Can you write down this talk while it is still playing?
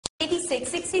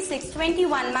56, 66,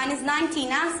 21 minus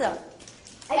 19, answer.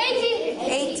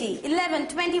 80. 11,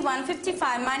 21,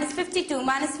 55 minus 52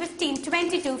 minus 15,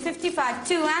 22, 55,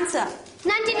 2, answer.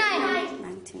 99.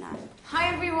 99.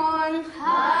 Hi everyone.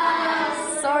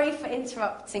 Hi. Sorry for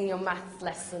interrupting your maths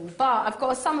lesson, but I've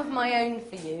got a sum of my own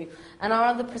for you, and our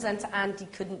other presenter Andy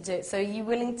couldn't do it, so are you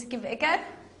willing to give it a go?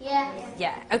 Yeah.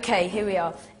 Yeah, okay, here we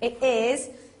are. It is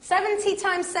 70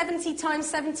 times 70 times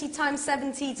 70 times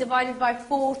 70 divided by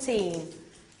 14.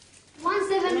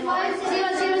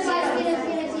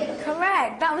 175,005,000.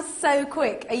 Correct, that was so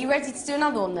quick. Are you ready to do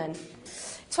another one then?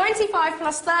 25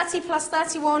 plus 30 plus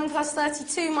 31 plus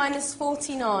 32 minus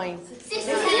 49.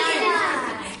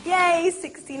 69. Yay,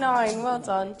 69, well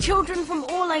done. Children from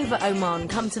all over Oman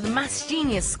come to the Maths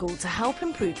Genius School to help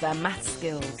improve their maths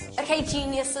skills. Okay,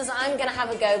 geniuses, I'm going to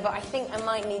have a go, but I think I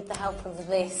might need the help of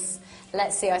this.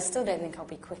 Let's see, I still don't think I'll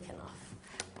be quick enough.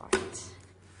 Right,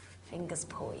 fingers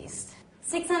poised.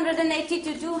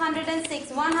 682,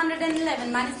 206,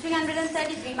 111 minus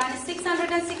 333 minus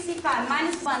 665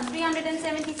 minus 1,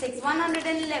 376,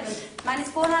 111 minus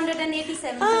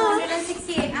 487,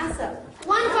 268, answer.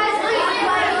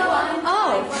 153.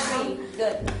 Oh,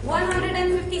 good.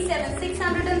 157,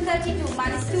 632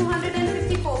 minus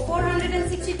 254,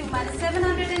 462 minus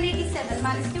 787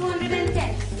 minus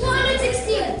 210.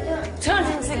 216.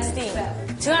 216.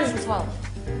 212.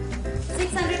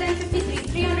 653,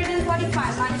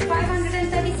 345 minus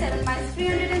 537 minus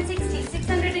 360,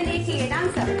 688,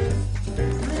 answer.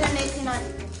 189.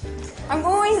 I'm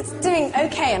always doing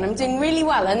okay and I'm doing really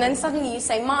well, and then suddenly you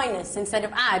say minus instead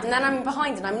of add, and then I'm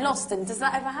behind and I'm lost, and does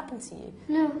that ever happen to you?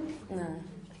 No. No.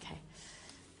 Okay.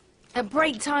 At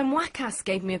break time, Wakas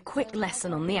gave me a quick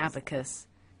lesson on the abacus.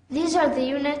 These are the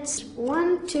units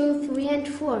 1, 2, 3, and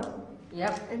 4.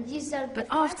 Yep. And these are But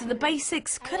after the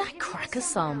basics, could I crack a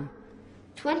sum?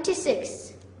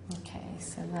 26. Okay,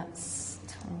 so that's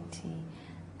 20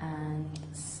 and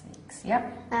 6.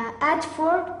 Yep. Add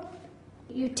 4.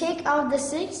 You take out the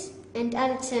 6 and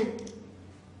add 10.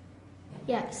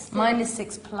 Yes. Minus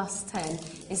 6 plus 10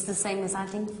 is the same as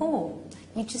adding 4.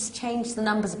 You just change the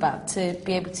numbers about to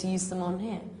be able to use them on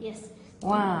here. Yes.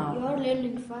 Wow. You're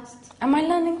learning fast. Am I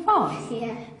learning fast?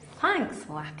 Yeah. Thanks,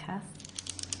 Wakas.